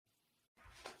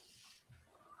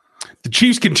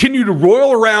Chiefs continue to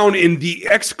roil around in the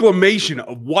exclamation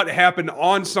of what happened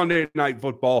on Sunday Night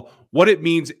Football, what it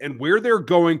means, and where they're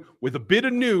going with a bit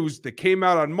of news that came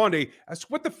out on Monday as to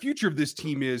what the future of this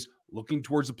team is looking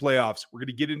towards the playoffs. We're going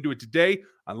to get into it today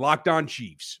on Locked On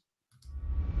Chiefs.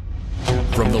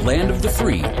 From the land of the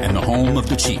free and the home of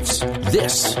the Chiefs,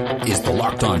 this is the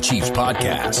Locked On Chiefs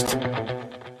podcast.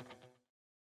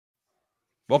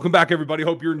 Welcome back, everybody.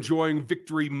 Hope you're enjoying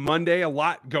Victory Monday. A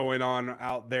lot going on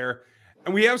out there.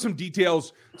 And we have some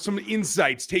details, some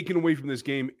insights taken away from this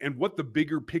game and what the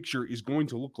bigger picture is going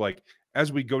to look like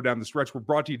as we go down the stretch. We're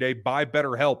brought to you today by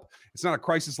BetterHelp. It's not a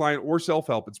crisis line or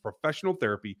self-help. It's professional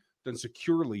therapy done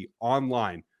securely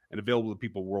online and available to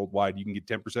people worldwide. You can get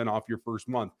 10% off your first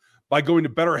month by going to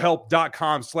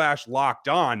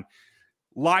betterhelp.com/lockedon.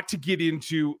 Lot to get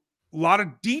into, a lot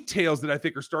of details that I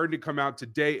think are starting to come out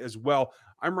today as well.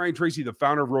 I'm Ryan Tracy, the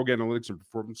founder of Rogue Analytics and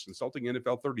Performance Consulting,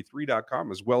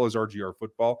 NFL33.com, as well as RGR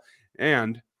Football.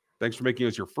 And thanks for making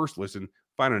us your first listen.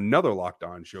 Find another Locked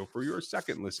On show for your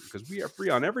second listen, because we are free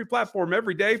on every platform,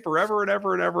 every day, forever and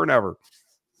ever and ever and ever.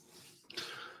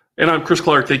 And I'm Chris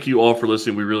Clark. Thank you all for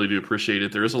listening. We really do appreciate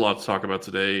it. There is a lot to talk about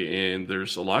today, and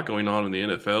there's a lot going on in the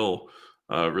NFL,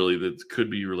 really, that could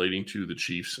be relating to the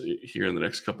Chiefs here in the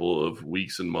next couple of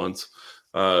weeks and months.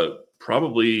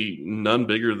 Probably none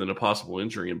bigger than a possible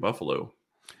injury in Buffalo.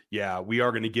 Yeah, we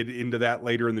are going to get into that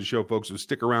later in the show, folks, so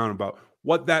stick around about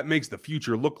what that makes the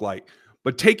future look like.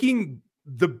 But taking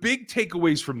the big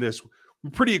takeaways from this,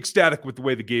 we're pretty ecstatic with the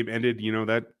way the game ended. You know,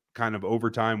 that kind of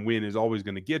overtime win is always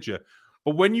going to get you.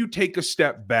 But when you take a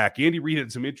step back, Andy Reid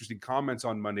had some interesting comments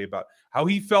on Monday about how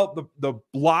he felt the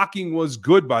blocking was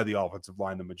good by the offensive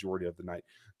line the majority of the night,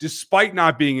 despite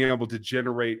not being able to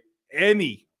generate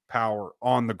any power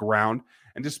on the ground.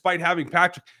 And despite having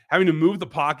Patrick having to move the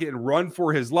pocket and run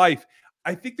for his life,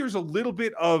 I think there's a little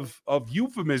bit of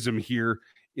euphemism here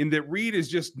in that Reid is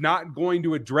just not going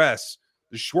to address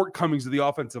the shortcomings of the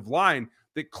offensive line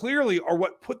that clearly are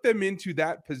what put them into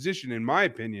that position, in my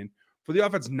opinion, for the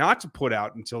offense not to put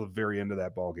out until the very end of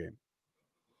that ball game.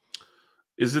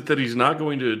 Is it that he's not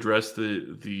going to address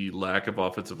the lack of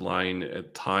offensive line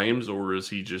at times, or is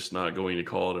he just not going to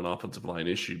call it an offensive line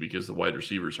issue because the wide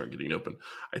receivers aren't getting open?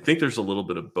 I think there's a little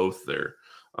bit of both there.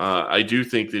 I do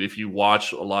think that if you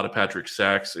watch a lot of Patrick's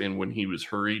sacks, and when he was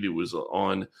hurried, it was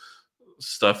on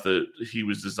stuff that he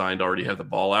was designed to already have the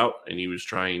ball out, and he was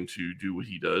trying to do what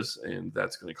he does, and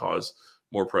that's going to cause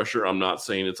more pressure. I'm not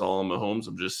saying it's all on Mahomes.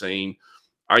 I'm just saying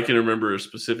I can remember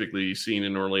specifically seeing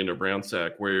an Orlando Brown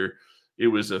sack where it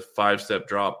was a 5-step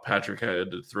drop. Patrick had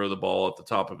to throw the ball at the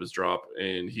top of his drop,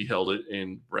 and he held it,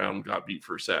 and Brown got beat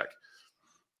for a sack.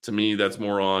 To me, that's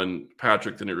more on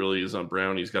Patrick than it really is on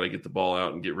Brown. He's got to get the ball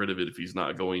out and get rid of it if he's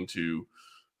not going to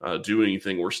do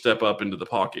anything or step up into the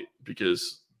pocket,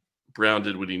 because Brown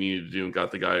did what he needed to do and got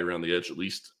the guy around the edge, at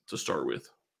least to start with.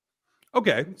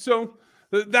 Okay, so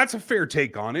that's a fair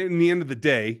take on it. In the end of the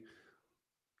day,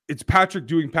 it's Patrick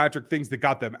doing Patrick things that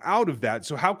got them out of that.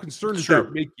 So how concerned does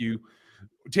that make you,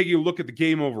 taking a look at the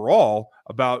game overall,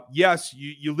 about, yes,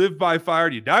 you live by fire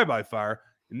and you die by fire.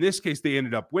 In this case, they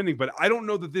ended up winning, but I don't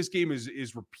know that this game is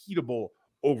repeatable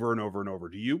over and over and over.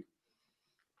 Do you?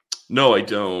 No, I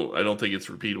don't. I don't think it's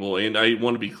repeatable. And I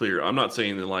want to be clear. I'm not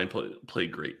saying the line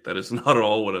played great. That is not at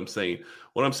all what I'm saying.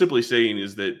 What I'm simply saying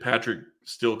is that Patrick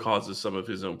still causes some of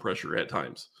his own pressure at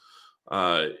times.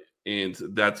 And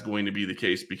that's going to be the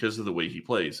case because of the way he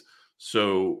plays.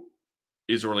 So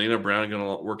is Orlando Brown going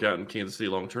to work out in Kansas City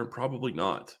long-term? Probably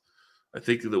not. I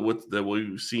think that what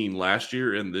we've seen last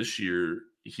year and this year,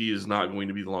 he is not going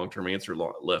to be the long-term answer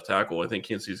left tackle. I think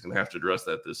Kansas City is going to have to address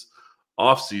that this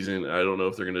offseason. I don't know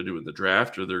if they're going to do it in the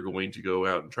draft or they're going to go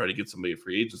out and try to get somebody in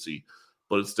free agency,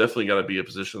 but it's definitely got to be a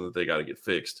position that they got to get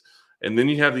fixed. And then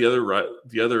you have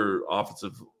the other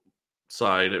offensive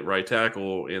side at right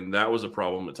tackle, and that was a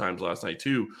problem at times last night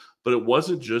too. But it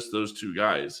wasn't just those two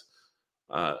guys.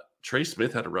 Trey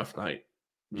Smith had a rough night.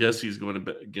 Yes, he's going to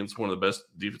be against one of the best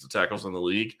defensive tackles in the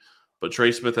league, but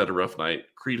Trey Smith had a rough night.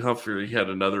 Creed Humphrey had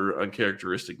another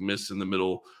uncharacteristic miss in the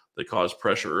middle that caused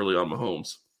pressure early on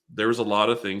Mahomes. There was a lot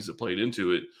of things that played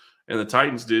into it, and the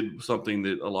Titans did something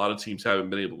that a lot of teams haven't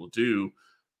been able to do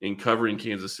in covering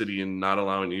Kansas City and not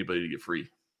allowing anybody to get free.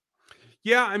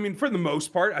 Yeah, I mean, for the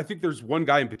most part, I think there's one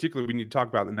guy in particular we need to talk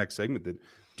about in the next segment that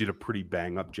did a pretty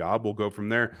bang-up job. We'll go from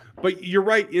there. But you're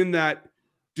right in that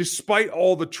despite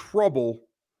all the trouble,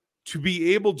 to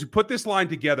be able to put this line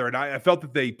together, and I felt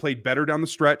that they played better down the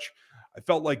stretch. I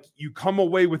felt like you come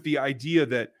away with the idea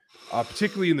that,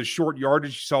 particularly in the short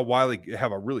yardage, you saw Wiley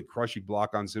have a really crushing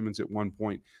block on Simmons at one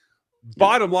point.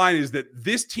 Bottom line is that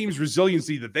this team's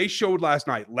resiliency that they showed last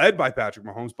night, led by Patrick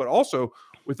Mahomes, but also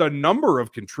with a number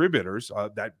of contributors,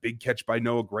 that big catch by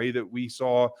Noah Gray that we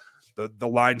saw, the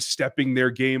line stepping their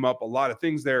game up, a lot of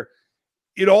things there.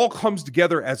 It all comes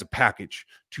together as a package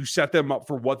to set them up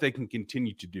for what they can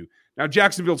continue to do. Now,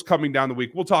 Jacksonville's coming down the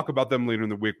week. We'll talk about them later in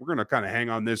the week. We're going to kind of hang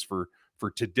on this for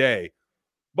today.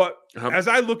 But as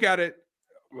I look at it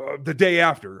the day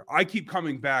after, I keep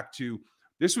coming back to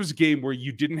this was a game where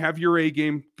you didn't have your A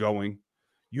game going.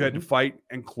 You had to fight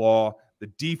and claw. The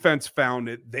defense found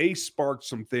it. They sparked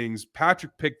some things.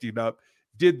 Patrick picked it up,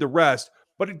 did the rest.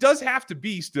 But it does have to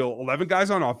be still 11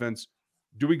 guys on offense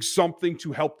doing something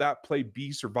to help that play be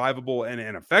survivable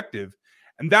and effective.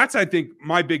 And that's, I think,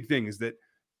 my big thing is that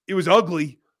it was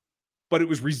ugly, but it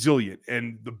was resilient.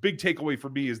 And the big takeaway for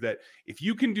me is that if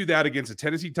you can do that against a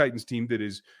Tennessee Titans team that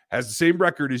has the same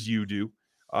record as you do,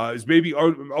 is maybe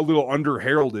a little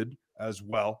under-heralded as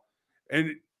well,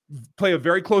 and play a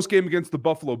very close game against the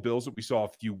Buffalo Bills that we saw a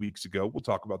few weeks ago. We'll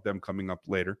talk about them coming up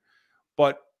later.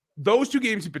 But those two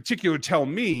games in particular tell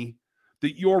me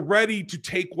that you're ready to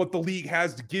take what the league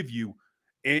has to give you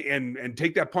and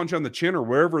take that punch on the chin or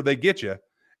wherever they get you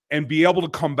and be able to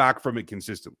come back from it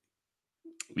consistently.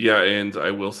 Yeah, and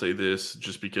I will say this,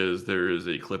 just because there is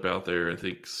a clip out there, I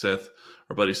think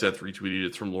our buddy Seth retweeted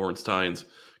it from Lawrence Tynes.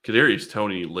 Kadarius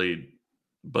Toney laid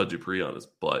Bud Dupree on his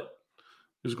butt.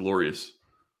 It was glorious.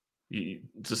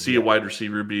 To see a wide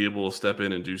receiver be able to step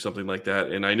in and do something like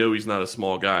that, and I know he's not a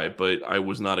small guy, but I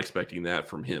was not expecting that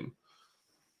from him.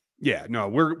 Yeah, no,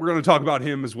 we're going to talk about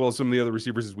him as well as some of the other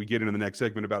receivers as we get into the next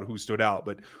segment about who stood out.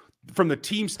 But from the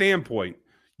team standpoint,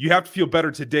 you have to feel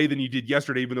better today than you did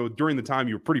yesterday, even though during the time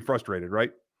you were pretty frustrated, right?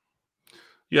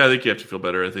 Yeah, I think you have to feel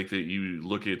better. I think that you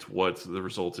look at what the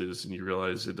result is and you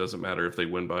realize it doesn't matter if they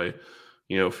win by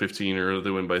 15 or they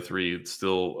win by 3. It's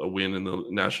still a win in the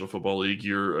National Football League.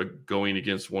 You're going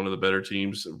against one of the better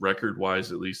teams,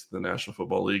 record-wise, at least in the National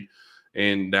Football League.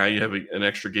 And now you have an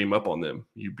extra game up on them.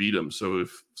 You beat them. So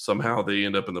if somehow they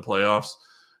end up in the playoffs,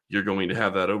 you're going to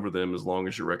have that over them as long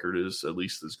as your record is at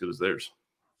least as good as theirs.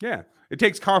 Yeah, it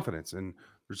takes confidence. And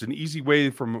there's an easy way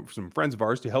from some friends of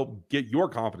ours to help get your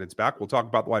confidence back. We'll talk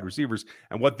about the wide receivers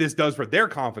and what this does for their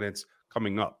confidence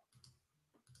coming up.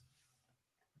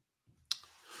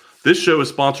 This show is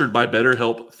sponsored by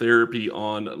BetterHelp Therapy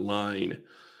Online.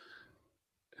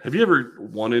 Have you ever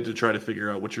wanted to try to figure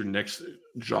out what your next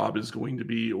job is going to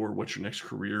be or what your next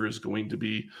career is going to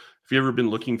be? Have you ever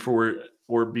been looking for it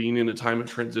or being in a time of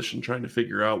transition trying to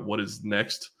figure out what is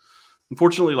next?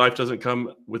 Unfortunately, life doesn't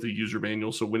come with a user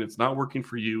manual, so when it's not working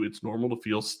for you, it's normal to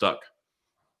feel stuck.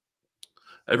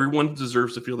 Everyone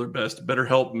deserves to feel their best.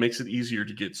 BetterHelp makes it easier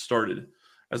to get started.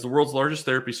 As the world's largest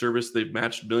therapy service, they've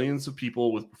matched millions of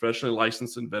people with professionally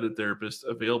licensed and vetted therapists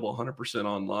available 100%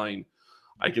 online.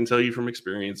 I can tell you from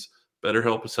experience,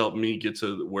 BetterHelp has helped me get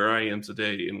to where I am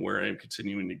today and where I am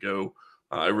continuing to go.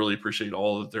 I really appreciate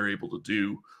all that they're able to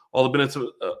do. All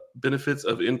the benefits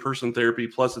of in-person therapy,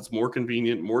 plus it's more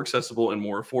convenient, more accessible, and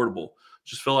more affordable.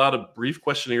 Just fill out a brief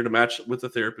questionnaire to match with a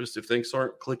therapist. If things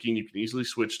aren't clicking, you can easily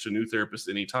switch to a new therapist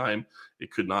anytime.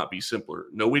 It could not be simpler.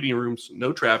 No waiting rooms,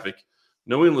 no traffic,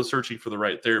 no endless searching for the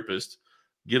right therapist.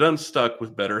 Get unstuck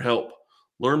with BetterHelp.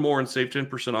 Learn more and save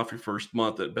 10% off your first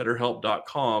month at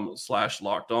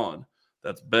betterhelp.com/lockedon.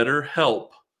 That's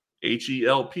BetterHelp,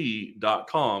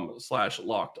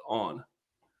 HELP.com/lockedon.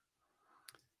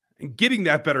 And getting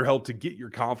that BetterHelp to get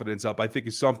your confidence up, I think,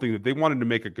 is something that they wanted to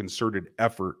make a concerted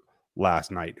effort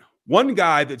last night. One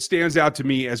guy that stands out to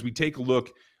me as we take a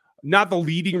look, not the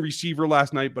leading receiver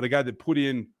last night, but a guy that put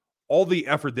in all the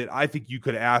effort that I think you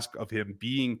could ask of him,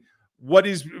 being what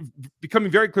is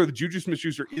becoming very clear that Juju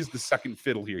Smith-Schuster is the second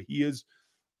fiddle here. He is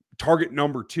target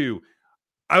number 2.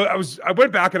 I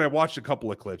went back and I watched a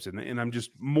couple of clips, and I'm just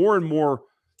more and more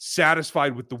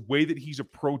satisfied with the way that he's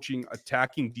approaching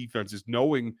attacking defenses,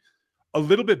 knowing a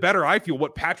little bit better, I feel,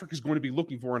 what Patrick is going to be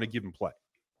looking for on a given play.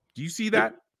 Do you see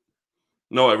that?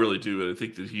 No, I really do. I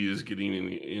think that he is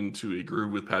getting into a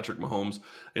groove with Patrick Mahomes.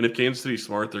 And if Kansas City's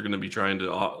smart, they're going to be trying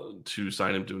to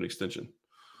sign him to an extension.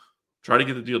 Try to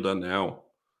get the deal done now.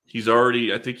 He's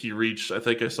already, I think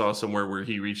I saw somewhere where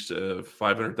he reached a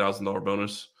 $500,000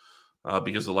 bonus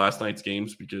because of last night's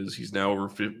games, because he's now over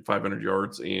 500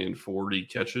 yards and 40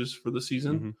 catches for the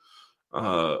season.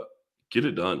 Mm-hmm. Get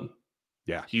it done.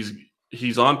 Yeah.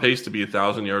 He's on pace to be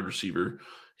 1,000-yard receiver.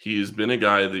 He has been a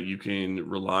guy that you can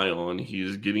rely on. He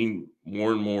is getting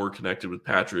more and more connected with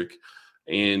Patrick,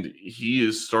 and he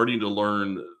is starting to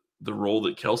learn the role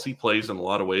that Kelsey plays in a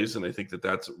lot of ways, and I think that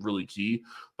that's really key.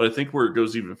 But I think where it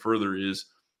goes even further is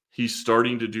he's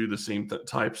starting to do the same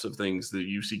types of things that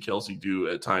you see Kelce do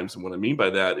at times. And what I mean by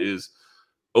that is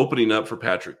opening up for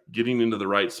Patrick, getting into the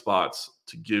right spots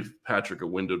to give Patrick a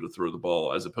window to throw the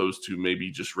ball, as opposed to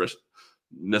maybe just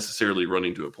necessarily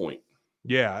running to a point.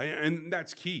 Yeah, and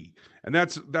that's key. And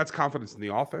that's confidence in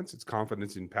the offense. It's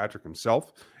confidence in Patrick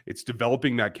himself. It's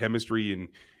developing that chemistry and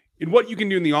in what you can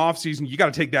do in the offseason. You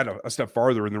got to take that a step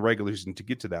farther in the regular season to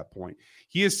get to that point.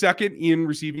 He is second in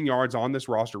receiving yards on this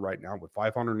roster right now with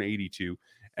 582.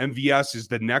 MVS is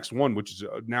the next one, which is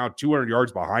now 200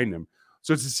 yards behind him.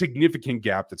 So it's a significant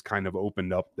gap that's kind of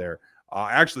opened up there.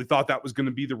 I actually thought that was going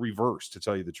to be the reverse, to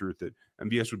tell you the truth, that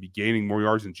MVS would be gaining more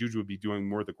yards and Juju would be doing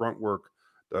more of the grunt work,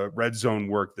 the red zone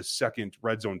work. The second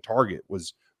red zone target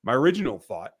was my original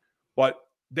thought. But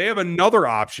they have another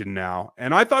option now,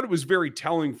 and I thought it was very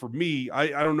telling for me.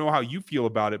 I don't know how you feel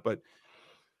about it, but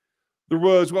there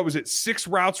was, 6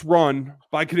 routes run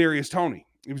by Kadarius Toney.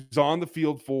 He was on the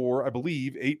field for, I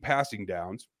believe, 8 passing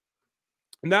downs.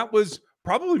 And that was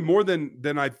probably more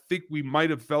than I think we might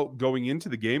have felt going into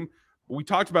the game. We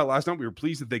talked about last night. We were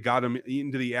pleased that they got him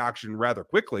into the action rather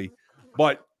quickly.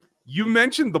 But you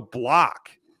mentioned the block,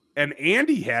 and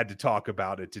Andy had to talk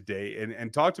about it today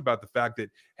and talked about the fact that,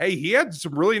 hey, he had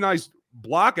some really nice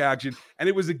block action, and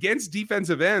it was against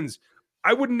defensive ends.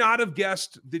 I would not have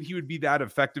guessed that he would be that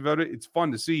effective at it. It's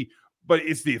fun to see, but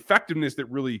it's the effectiveness that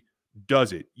really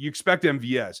does it. You expect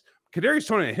MVS. Kadarius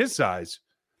Toney at his size,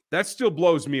 that still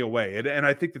blows me away. And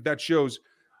I think that shows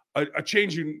a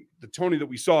change in the Toney that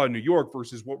we saw in New York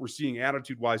versus what we're seeing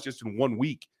attitude-wise just in 1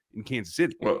 week in Kansas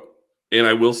City. Well, and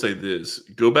I will say this.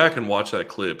 Go back and watch that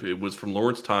clip. It was from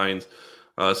Lawrence Tynes.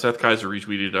 Seth Kaiser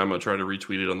retweeted it. I'm going to try to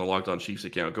retweet it on the Locked On Chiefs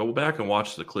account. Go back and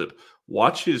watch the clip.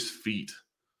 Watch his feet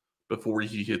before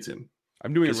he hits him.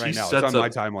 I'm doing it right now. It's on my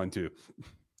timeline too.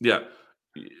 Yeah.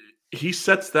 He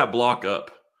sets that block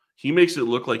up. He makes it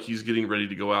look like he's getting ready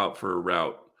to go out for a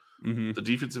route. Mm-hmm. The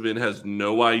defensive end has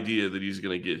no idea that he's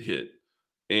going to get hit.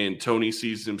 And Toney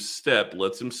sees him step,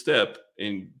 lets him step,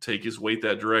 and take his weight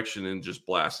that direction and just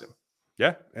blast him.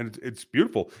 Yeah, and it's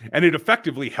beautiful. And it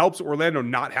effectively helps Orlando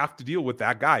not have to deal with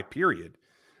that guy, period.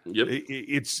 Yep.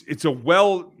 It's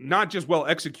not just well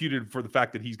executed for the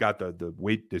fact that he's got the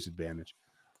weight disadvantage,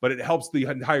 but it helps the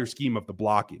entire scheme of the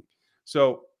blocking.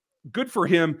 So good for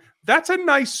him. That's a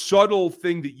nice subtle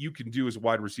thing that you can do as a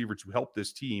wide receiver to help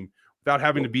this team without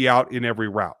having to be out in every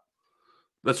route.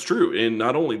 That's true. And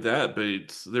not only that,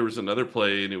 but there was another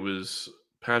play, and it was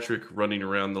Patrick running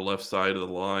around the left side of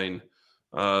the line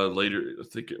later.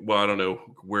 I don't know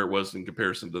where it was in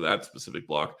comparison to that specific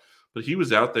block, but he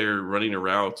was out there running a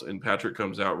route, and Patrick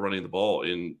comes out running the ball,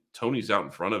 and Toney's out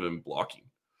in front of him blocking.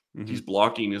 Mm-hmm. He's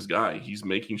blocking his guy. He's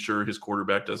making sure his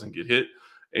quarterback doesn't get hit.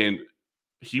 And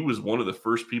he was one of the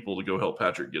first people to go help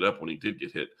Patrick get up when he did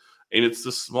get hit. And it's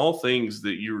the small things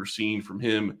that you were seeing from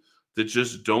him that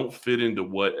just don't fit into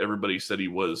what everybody said he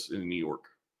was in New York.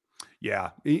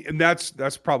 Yeah. And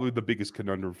that's probably the biggest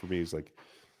conundrum for me is like,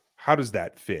 how does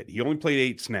that fit? He only played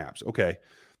 8 snaps. Okay.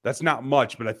 That's not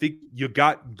much, but I think you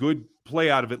got good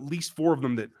play out of at least 4 of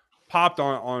them that popped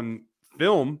on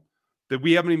film that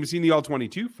we haven't even seen the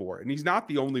all-22 for. And he's not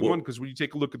the only one, because when you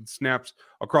take a look at the snaps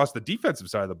across the defensive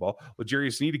side of the ball,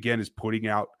 L'Jarius Sneed again is putting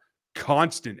out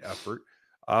constant effort.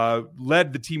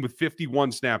 Led the team with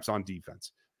 51 snaps on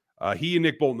defense. He and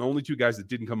Nick Bolton, the only 2 guys that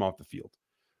didn't come off the field.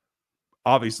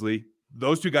 Obviously,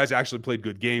 those 2 guys actually played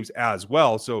good games as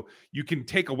well, so you can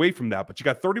take away from that. But you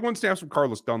got 31 snaps from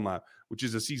Carlos Dunlap, which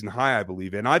is a season high, I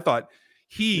believe. And I thought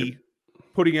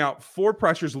putting out 4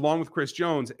 pressures along with Chris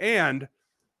Jones, and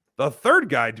the third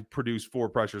guy to produce 4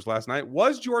 pressures last night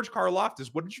was George Karlaftis.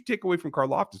 What did you take away from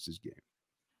Karlaftis' game?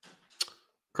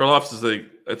 Karlaftis,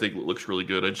 I think, looks really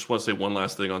good. I just want to say one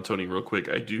last thing on Toney real quick.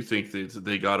 I do think that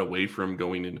they got away from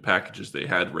going into packages they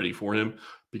had ready for him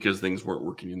because things weren't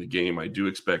working in the game. I do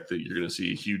expect that you're going to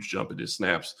see a huge jump in his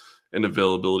snaps and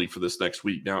availability for this next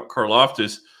week. Now,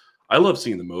 Karlaftis, I love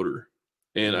seeing the motor,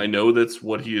 and I know that's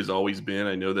what he has always been.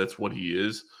 I know that's what he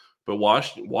is. But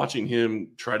watching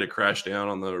him try to crash down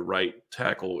on the right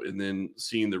tackle and then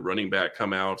seeing the running back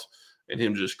come out and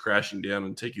him just crashing down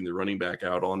and taking the running back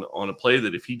out on a play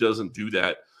that if he doesn't do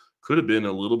that, could have been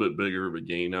a little bit bigger of a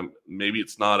gain. Maybe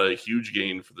it's not a huge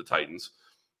gain for the Titans,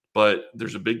 but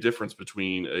there's a big difference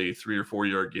between a 3 or 4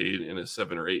 yard gain and a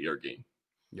 7 or 8 yard gain.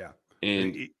 Yeah.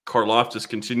 And Karlaftis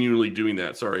continually doing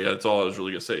that. Sorry, that's all I was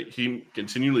really going to say. He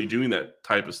continually doing that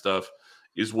type of stuff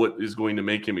is what is going to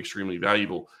make him extremely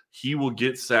valuable. He will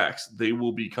get sacks. They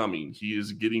will be coming. He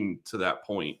is getting to that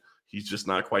point. He's just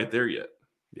not quite there yet.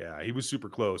 Yeah, he was super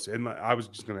close. And I was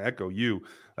just going to echo you.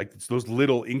 Like, it's those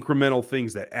little incremental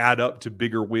things that add up to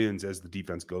bigger wins as the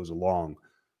defense goes along.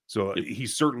 So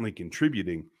he's certainly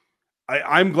contributing.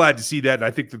 I'm glad to see that. And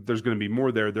I think that there's going to be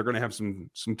more there. They're going to have some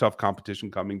tough competition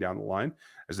coming down the line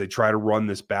as they try to run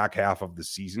this back half of the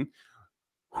season.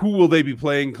 Who will they be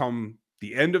playing come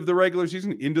the end of the regular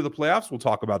season into the playoffs? We'll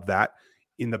talk about that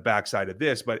in the backside of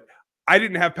this. But I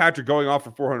didn't have Patrick going off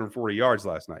for 440 yards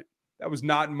last night. That was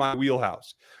not in my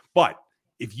wheelhouse. But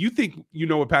if you think you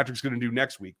know what Patrick's going to do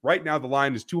next week, right now the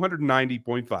line is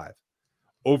 290.5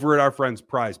 over at our friend's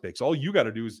Prize Picks. All you got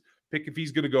to do is pick if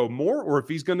he's going to go more or if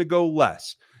he's going to go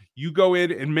less. You go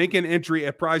in and make an entry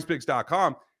at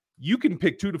prizepicks.com. You can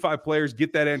pick 2 to 5 players,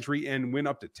 get that entry, and win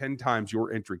up to 10 times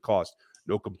your entry cost.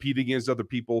 No competing against other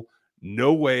people.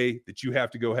 No way that you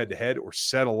have to go head-to-head or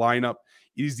set a lineup.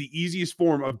 It is the easiest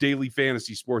form of daily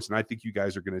fantasy sports, and I think you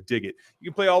guys are going to dig it.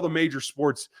 You can play all the major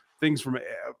sports things from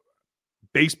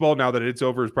baseball, now that it's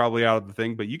over, is probably out of the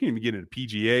thing, but you can even get into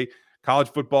PGA, college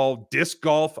football, disc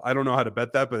golf. I don't know how to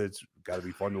bet that, but it's got to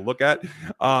be fun to look at.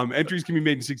 Entries can be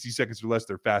made in 60 seconds or less.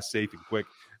 They're fast, safe, and quick,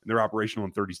 and they're operational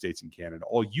in 30 states and Canada.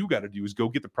 All you got to do is go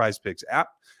get the Prize Picks app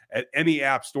at any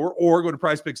app store or go to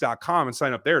prizepicks.com and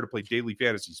sign up there to play daily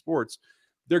fantasy sports.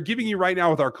 They're giving you right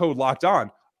now with our code Locked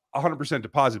On 100%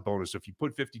 deposit bonus. So if you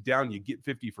put 50 down, you get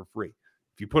 50 for free.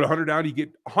 If you put 100 down, you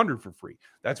get 100 for free.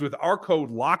 That's with our code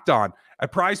Locked On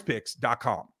at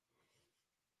prizepicks.com.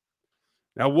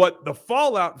 Now, what the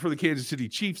fallout for the Kansas City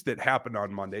Chiefs that happened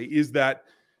on Monday is that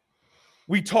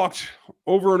we talked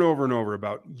over and over and over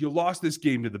about you lost this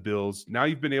game to the Bills. Now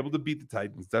you've been able to beat the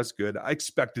Titans. That's good. I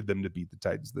expected them to beat the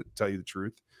Titans, to tell you the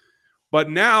truth. But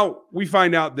now we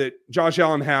find out that Josh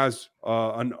Allen has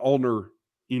an ulnar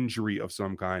injury of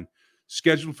some kind,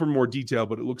 scheduled for more detail,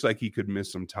 but it looks like he could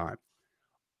miss some time.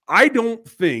 I don't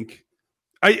think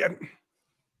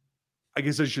I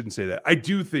guess I shouldn't say that. I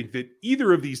do think that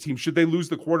either of these teams, should they lose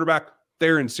the quarterback,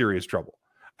 they're in serious trouble.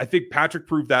 I think Patrick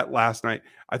proved that last night.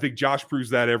 I think Josh proves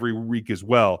that every week as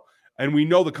well. And we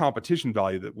know the competition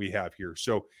value that we have here.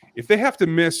 So if they have to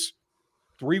miss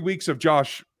 3 weeks of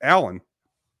Josh Allen,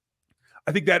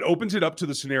 I think that opens it up to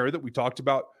the scenario that we talked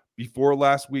about before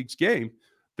last week's game,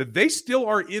 that they still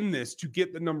are in this to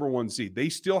get the number 1 seed. They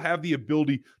still have the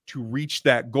ability to reach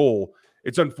that goal.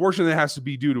 It's unfortunate it has to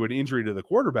be due to an injury to the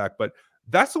quarterback, but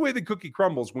that's the way the cookie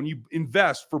crumbles. When you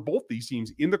invest for both these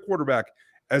teams in the quarterback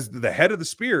as the head of the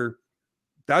spear,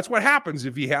 that's what happens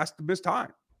if he has to miss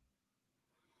time.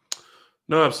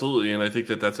 No, absolutely. And I think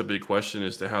that that's a big question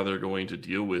as to how they're going to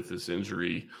deal with this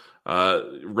injury.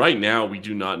 Right now, we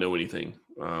do not know anything.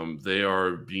 They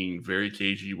are being very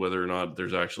cagey whether or not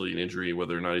there's actually an injury,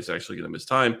 whether or not he's actually going to miss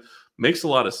time. Makes a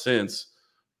lot of sense.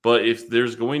 But if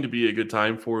there's going to be a good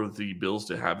time for the Bills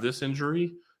to have this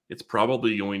injury, it's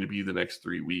probably going to be the next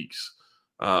 3 weeks.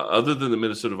 Other than the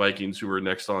Minnesota Vikings, who are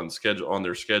next on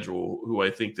their schedule, who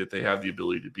I think that they have the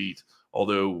ability to beat.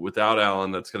 Although without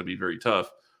Allen, that's going to be very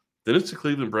tough. Then it's the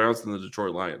Cleveland Browns and the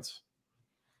Detroit Lions.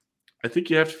 I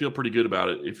think you have to feel pretty good about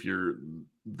it if you're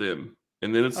them.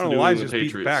 And then it's the New England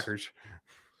Patriots. The Packers.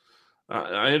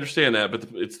 I understand that, but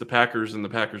it's the Packers, and the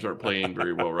Packers aren't playing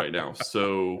very well right now.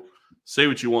 So say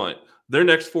what you want. Their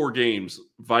next 4 games: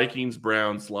 Vikings,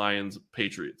 Browns, Lions,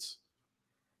 Patriots.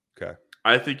 Okay.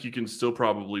 I think you can still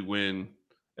probably win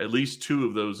at least 2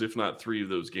 of those, if not 3 of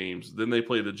those games. Then they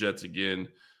play the Jets again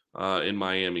in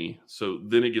Miami. So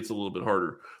then it gets a little bit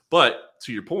harder. But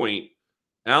to your point,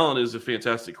 Allen is a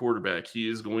fantastic quarterback. He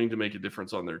is going to make a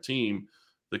difference on their team.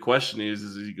 The question is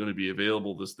he going to be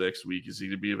available this next week? Is he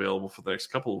going to be available for the next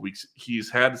couple of weeks? He's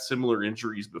had similar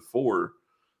injuries before,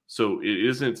 so it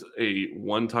isn't a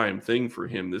one-time thing for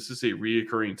him. This is a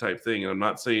reoccurring type thing. And I'm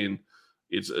not saying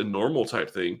it's a normal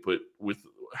type thing, but with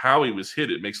how he was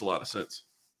hit, it makes a lot of sense.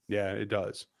 Yeah, it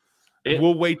does. And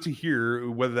we'll wait to hear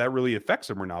whether that really affects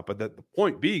him or not. But the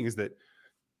point being is that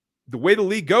the way the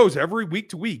league goes, every week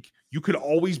to week, you could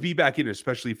always be back in,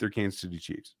 especially if they're Kansas City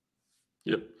Chiefs.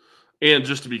 Yep. And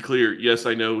just to be clear, yes,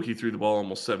 I know he threw the ball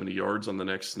almost 70 yards on the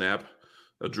next snap.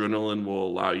 Adrenaline will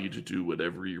allow you to do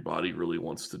whatever your body really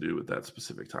wants to do at that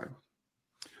specific time.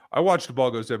 I watched the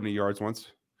ball go 70 yards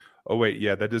once. Oh, wait.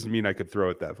 Yeah, that doesn't mean I could throw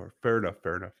it that far. Fair enough.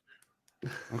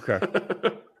 Okay.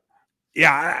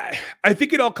 Yeah, I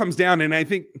think it all comes down, and I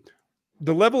think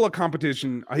the level of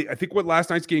competition, I think what last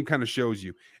night's game kind of shows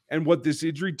you, and what this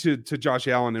injury to Josh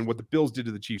Allen and what the Bills did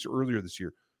to the Chiefs earlier this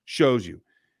year shows you,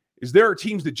 is there are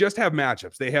teams that just have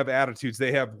matchups. They have attitudes.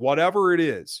 They have whatever it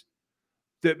is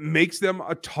that makes them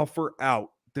a tougher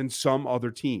out than some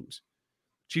other teams.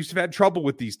 Chiefs have had trouble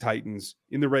with these Titans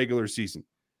in the regular season.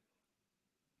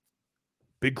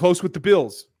 Big close with the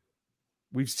Bills.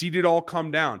 We've seen it all come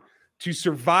down. To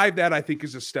survive that, I think,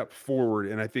 is a step forward.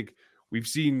 And I think we've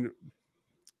seen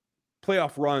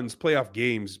playoff runs, playoff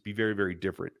games be very, very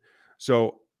different.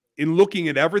 So in looking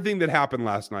at everything that happened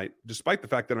last night, despite the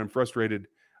fact that I'm frustrated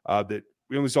that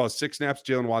we only saw 6 snaps,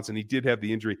 Jalen Watson, he did have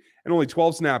the injury, and only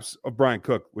 12 snaps of Brian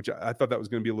Cook, which I thought that was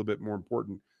going to be a little bit more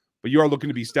important. But you are looking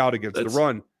to be stout against the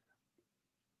run.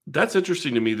 That's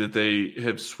interesting to me that they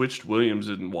have switched Williams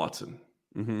and Watson.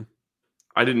 Mm-hmm.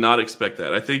 I did not expect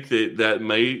that. I think that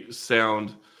may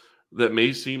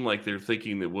seem like they're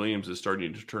thinking that Williams is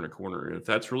starting to turn a corner. And if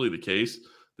that's really the case,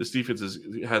 this defense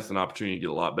has an opportunity to get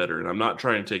a lot better. And I'm not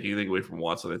trying to take anything away from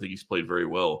Watson. I think he's played very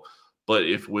well. But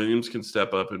if Williams can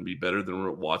step up and be better than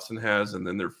what Watson has, and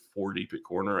then they're 4 deep at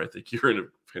corner, I think you're in a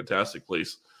fantastic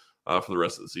place for the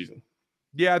rest of the season.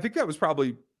 Yeah, I think that was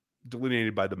probably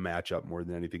delineated by the matchup more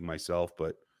than anything myself.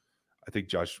 But I think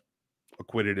Josh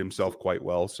acquitted himself quite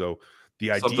well. So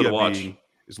the idea being,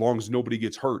 as long as nobody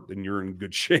gets hurt, then you're in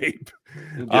good shape.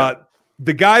 Yeah.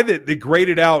 The guy that they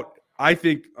graded out, I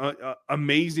think,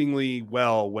 amazingly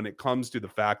well when it comes to the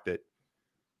fact that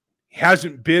he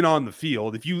hasn't been on the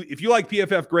field. If you like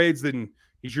PFF grades, then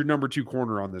he's your number 2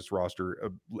 corner on this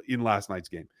roster in last night's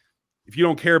game. If you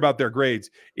don't care about their grades,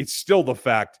 it's still the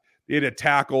fact they had a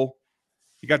tackle.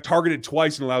 He got targeted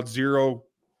twice and allowed 0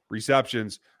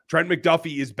 receptions. Trent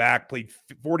McDuffie is back, played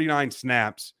 49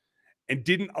 snaps, and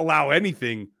didn't allow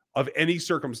anything of any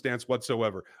circumstance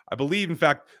whatsoever. I believe, in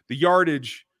fact, the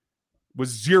yardage was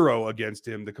 0 against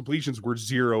him. The completions were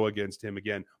 0 against him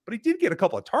again. But he did get a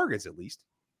couple of targets at least.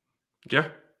 Yeah.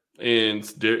 And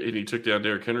he took down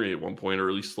Derrick Henry at one point, or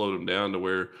at least slowed him down to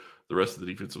where the rest of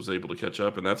the defense was able to catch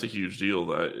up. And that's a huge deal.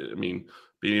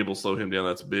 Being able to slow him down,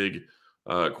 that's big,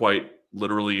 quite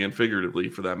literally and figuratively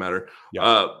for that matter.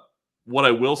 Yeah. What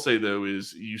I will say, though,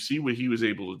 is you see what he was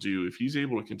able to do. If he's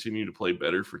able to continue to play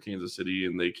better for Kansas City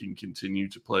and they can continue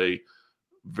to play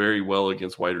very well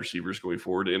against wide receivers going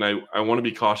forward. And I want to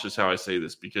be cautious how I say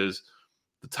this because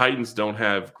the Titans don't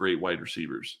have great wide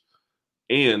receivers.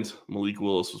 And Malik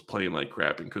Willis was playing like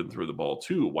crap and couldn't throw the ball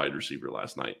to a wide receiver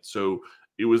last night. So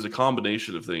it was a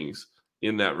combination of things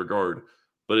in that regard.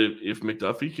 But if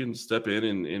McDuffie can step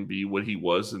in and be what he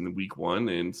was in the week 1,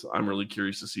 and I'm really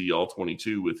curious to see all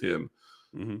 22 with him,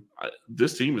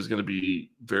 this team is going to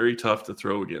be very tough to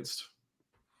throw against.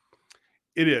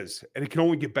 It is. And it can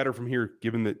only get better from here,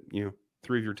 given that,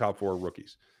 3 of your top 4 are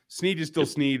rookies. Snead is still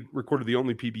Snead, recorded the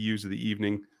only PBUs of the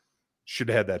evening. Should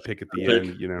have had that pick at the end,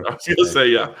 I was going to say,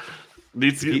 yeah.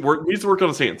 Needs to work on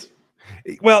his hands.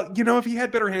 Well, if he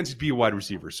had better hands, he'd be a wide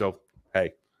receiver. So,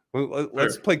 hey,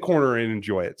 let's play corner and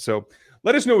enjoy it. So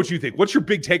let us know what you think. What's your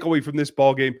big takeaway from this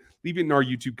ball game? Leave it in our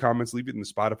YouTube comments. Leave it in the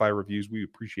Spotify reviews. We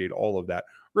appreciate all of that.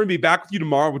 We're going to be back with you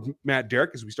tomorrow with Matt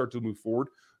Derrick as we start to move forward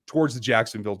towards the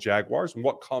Jacksonville Jaguars and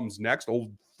what comes next.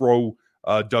 Old Fro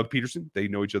Doug Peterson. They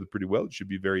know each other pretty well. It should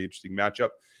be a very interesting matchup.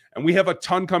 And we have a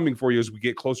ton coming for you as we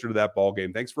get closer to that ball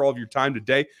game. Thanks for all of your time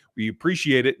today. We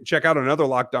appreciate it. Check out another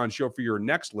Locked On show for your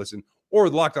next listen, or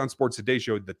the Locked On Sports Today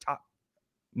show, the top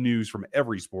news from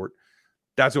every sport.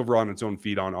 That's over on its own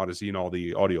feed on Odyssey and all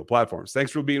the audio platforms.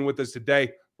 Thanks for being with us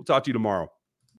today. We'll talk to you tomorrow.